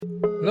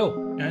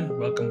Hello and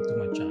welcome to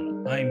my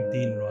channel. I'm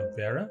Dean Rod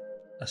Vera.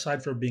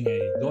 Aside from being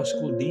a law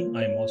school dean,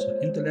 I am also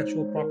an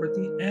intellectual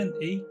property and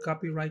a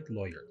copyright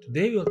lawyer.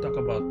 Today we'll talk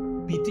about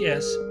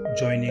BTS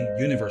joining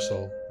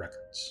Universal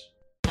Records.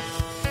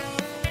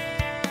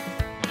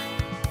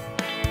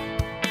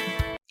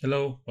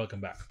 Hello, welcome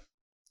back.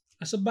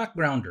 As a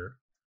backgrounder,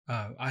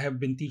 I have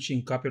been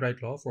teaching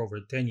copyright law for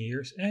over 10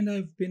 years and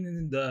I've been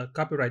in the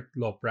copyright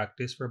law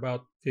practice for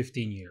about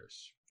 15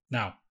 years.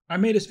 Now, I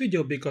made this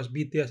video because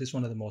BTS is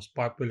one of the most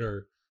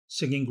popular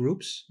singing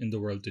groups in the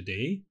world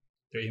today.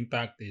 Their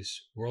impact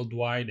is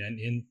worldwide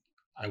and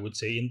I would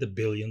say, in the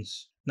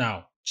billions.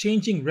 Now,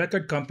 changing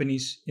record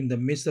companies in the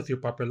midst of your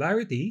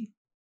popularity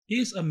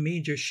is a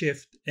major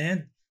shift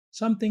and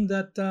something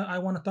that I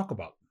want to talk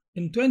about.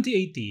 In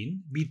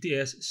 2018,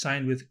 BTS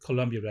signed with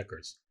Columbia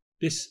Records.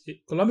 This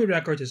Columbia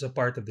Records is a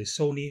part of the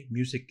Sony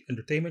Music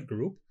Entertainment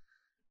Group,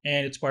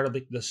 and it's part of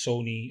the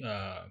Sony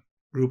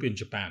group in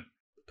Japan.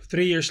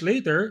 3 years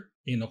later,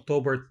 in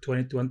October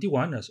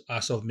 2021,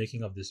 as of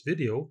making of this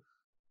video,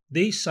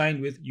 they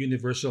signed with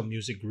Universal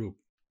Music Group.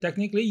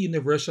 Technically,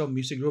 Universal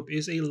Music Group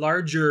is a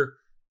larger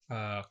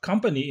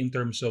company in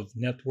terms of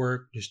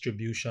network,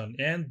 distribution,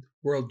 and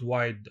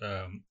worldwide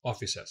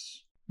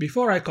offices.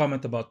 Before I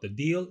comment about the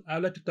deal,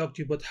 I'd like to talk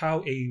to you about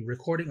how a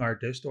recording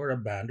artist or a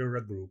band or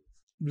a group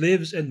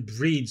lives and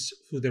breathes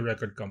through the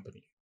record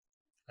company.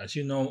 As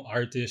you know,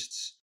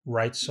 artists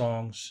write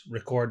songs,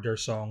 record their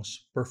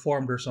songs,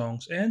 perform their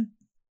songs, and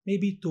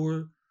maybe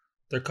tour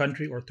their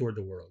country or tour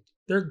the world.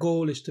 Their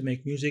goal is to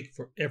make music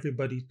for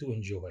everybody to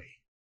enjoy.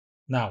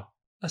 Now,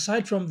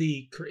 aside from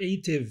the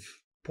creative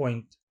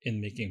point in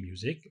making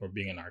music or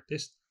being an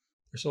artist,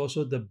 there's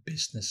also the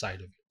business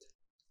side of it.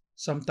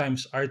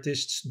 Sometimes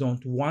artists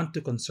don't want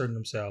to concern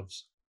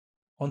themselves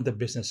on the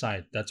business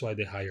side. That's why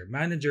they hire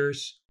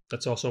managers.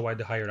 That's also why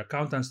they hire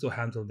accountants to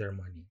handle their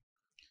money.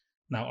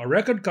 Now, a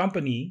record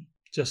company,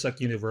 just like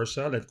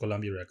Universal and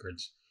Columbia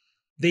Records,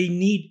 they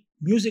need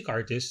music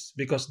artists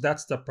because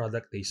that's the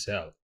product they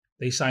sell.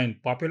 They sign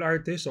popular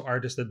artists or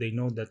artists that they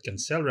know that can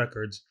sell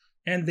records,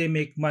 and they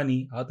make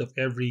money out of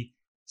every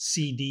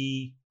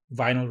CD,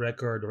 vinyl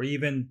record, or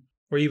even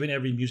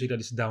every music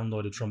that is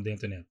downloaded from the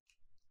internet.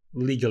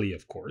 Legally,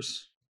 of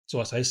course. So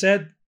as I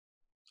said,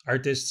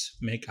 artists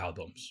make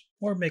albums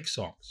or make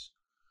songs.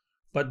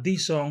 But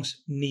these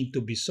songs need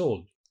to be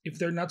sold. If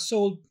they're not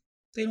sold,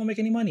 they don't make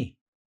any money.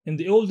 In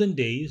the olden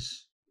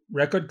days,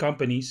 record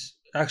companies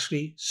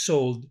actually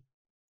sold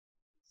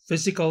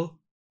physical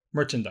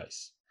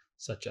merchandise,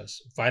 such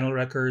as vinyl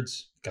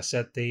records,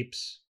 cassette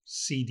tapes,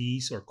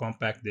 CDs, or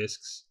compact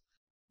discs.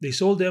 They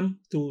sold them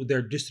to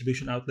their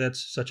distribution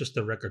outlets, such as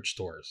the record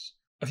stores.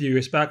 A few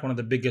years back, one of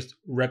the biggest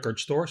record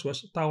stores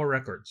was Tower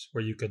Records,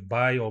 where you could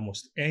buy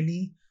almost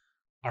any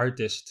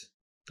artist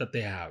that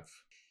they have.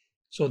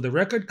 So the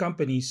record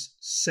companies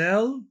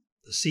sell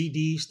the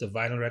CDs, the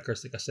vinyl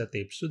records, the cassette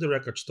tapes to the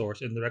record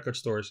stores, and the record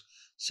stores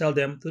sell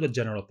them to the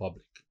general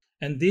public.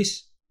 And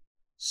these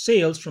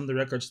sales from the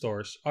record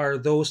stores are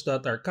those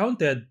that are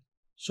counted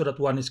so that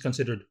one is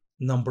considered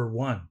number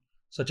one,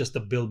 such as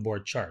the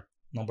Billboard chart.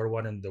 Number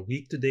one in the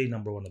week today,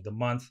 number one of the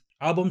month.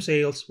 Album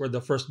sales were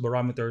the first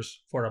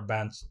barometers for a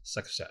band's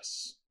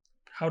success.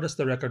 How does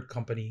the record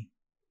company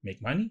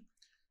make money?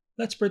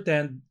 Let's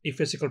pretend a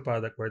physical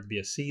product, whether it be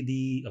a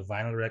CD, a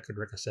vinyl record,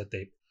 or a cassette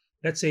tape.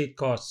 Let's say it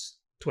costs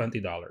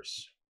 $20.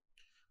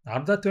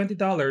 Out of that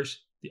 $20,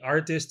 the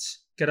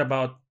artists get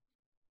about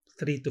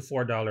 $3 to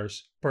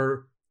 $4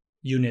 per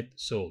unit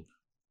sold.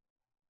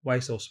 Why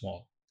so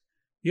small?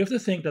 You have to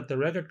think that the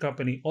record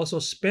company also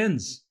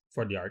spends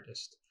for the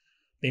artist.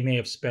 They may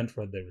have spent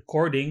for the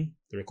recording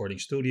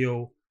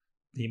studio,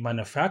 the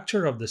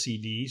manufacture of the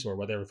CDs or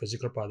whatever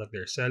physical product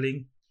they're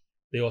selling.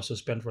 They also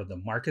spend for the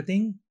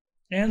marketing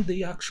and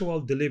the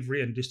actual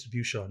delivery and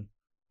distribution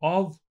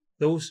of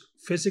those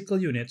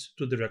physical units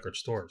to the record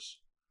stores.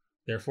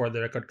 Therefore, the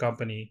record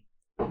company,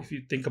 if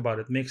you think about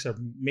it, makes a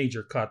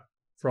major cut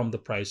from the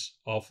price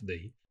of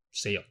the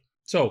sale.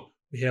 So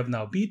we have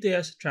now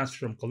BTS transferred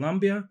from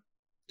Columbia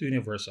to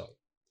Universal.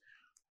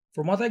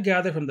 From what I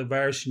gather from the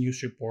various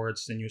news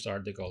reports and news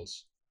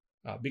articles,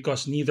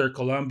 because neither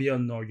Columbia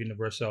nor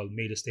Universal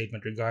made a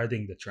statement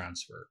regarding the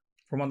transfer.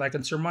 From what I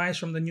can surmise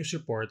from the news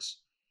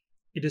reports,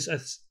 it is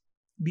as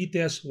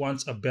BTS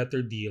wants a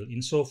better deal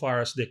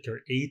insofar as the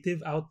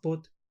creative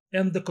output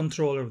and the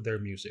control of their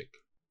music.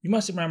 You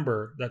must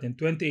remember that in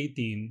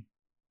 2018,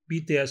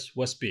 BTS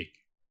was big,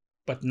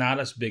 but not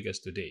as big as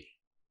today.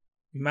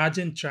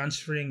 Imagine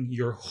transferring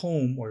your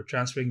home or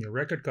transferring your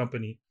record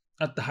company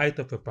at the height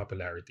of your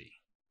popularity.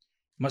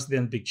 Must be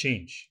a big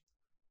change.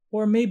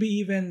 Or maybe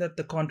even that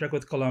the contract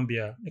with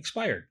Columbia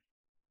expired.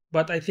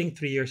 But I think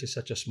 3 years is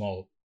such a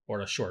small or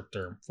a short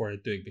term for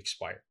it to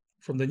expire.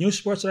 From the news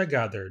reports that I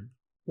gathered,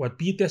 what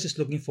BTS is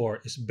looking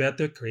for is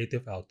better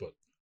creative output.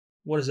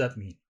 What does that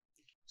mean?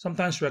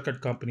 Sometimes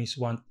record companies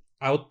want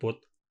output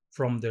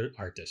from their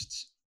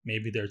artists.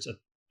 Maybe there's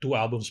 2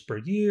 albums per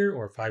year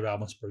or 5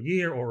 albums per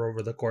year, or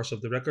over the course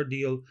of the record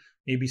deal,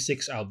 maybe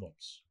 6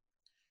 albums.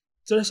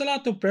 So there's a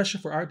lot of pressure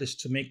for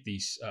artists to make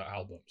these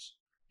albums.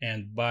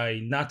 And by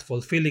not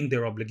fulfilling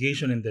their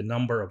obligation in the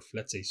number of,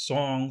 let's say,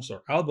 songs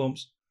or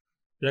albums,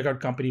 the record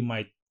company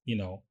might,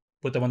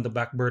 put them on the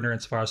back burner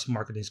as far as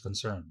marketing is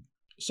concerned.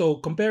 So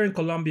comparing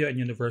Columbia and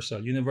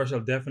Universal,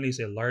 Universal definitely is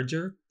a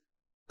larger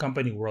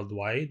company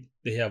worldwide.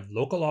 They have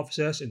local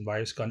offices in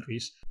various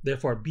countries.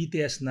 Therefore,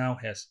 BTS now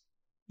has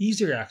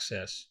easier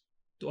access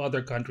to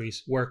other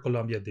countries where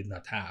Colombia did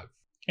not have.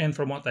 And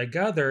from what I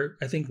gather,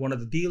 I think one of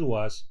the deal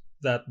was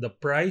that the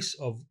price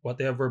of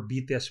whatever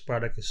BTS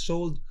product is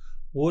sold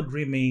would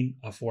remain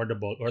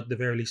affordable, or at the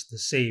very least the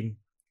same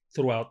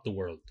throughout the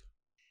world.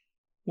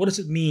 What does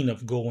it mean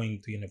of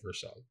going to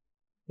Universal?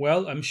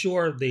 Well, I'm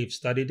sure they've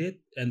studied it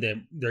and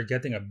they're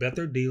getting a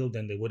better deal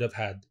than they would have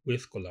had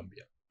with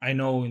Columbia. I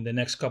know in the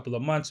next couple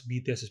of months,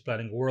 BTS is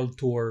planning a world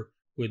tour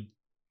with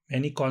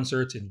many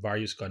concerts in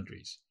various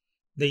countries.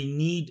 They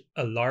need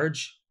a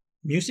large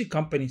music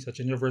company such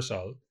as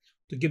Universal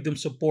to give them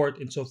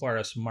support insofar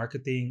as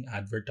marketing,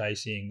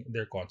 advertising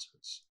their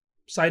concerts.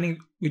 Signing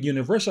with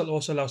Universal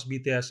also allows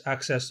BTS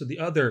access to the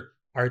other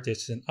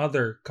artists and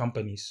other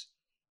companies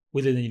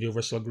within the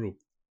Universal group.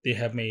 They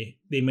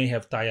may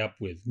have tie up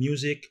with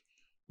music,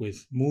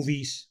 with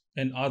movies,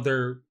 and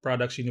other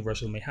products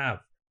Universal may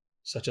have,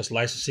 such as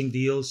licensing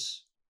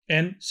deals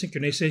and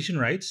synchronization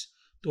rights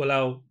to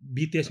allow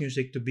BTS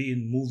music to be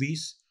in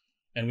movies.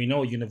 And we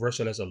know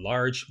Universal has a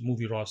large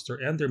movie roster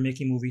and they're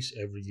making movies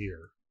every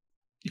year.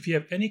 If you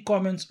have any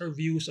comments or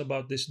views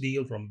about this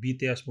deal from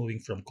BTS moving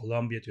from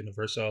Columbia to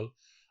Universal,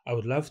 I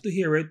would love to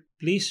hear it.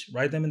 Please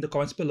write them in the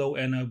comments below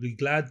and I'll be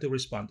glad to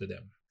respond to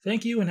them.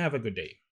 Thank you and have a good day.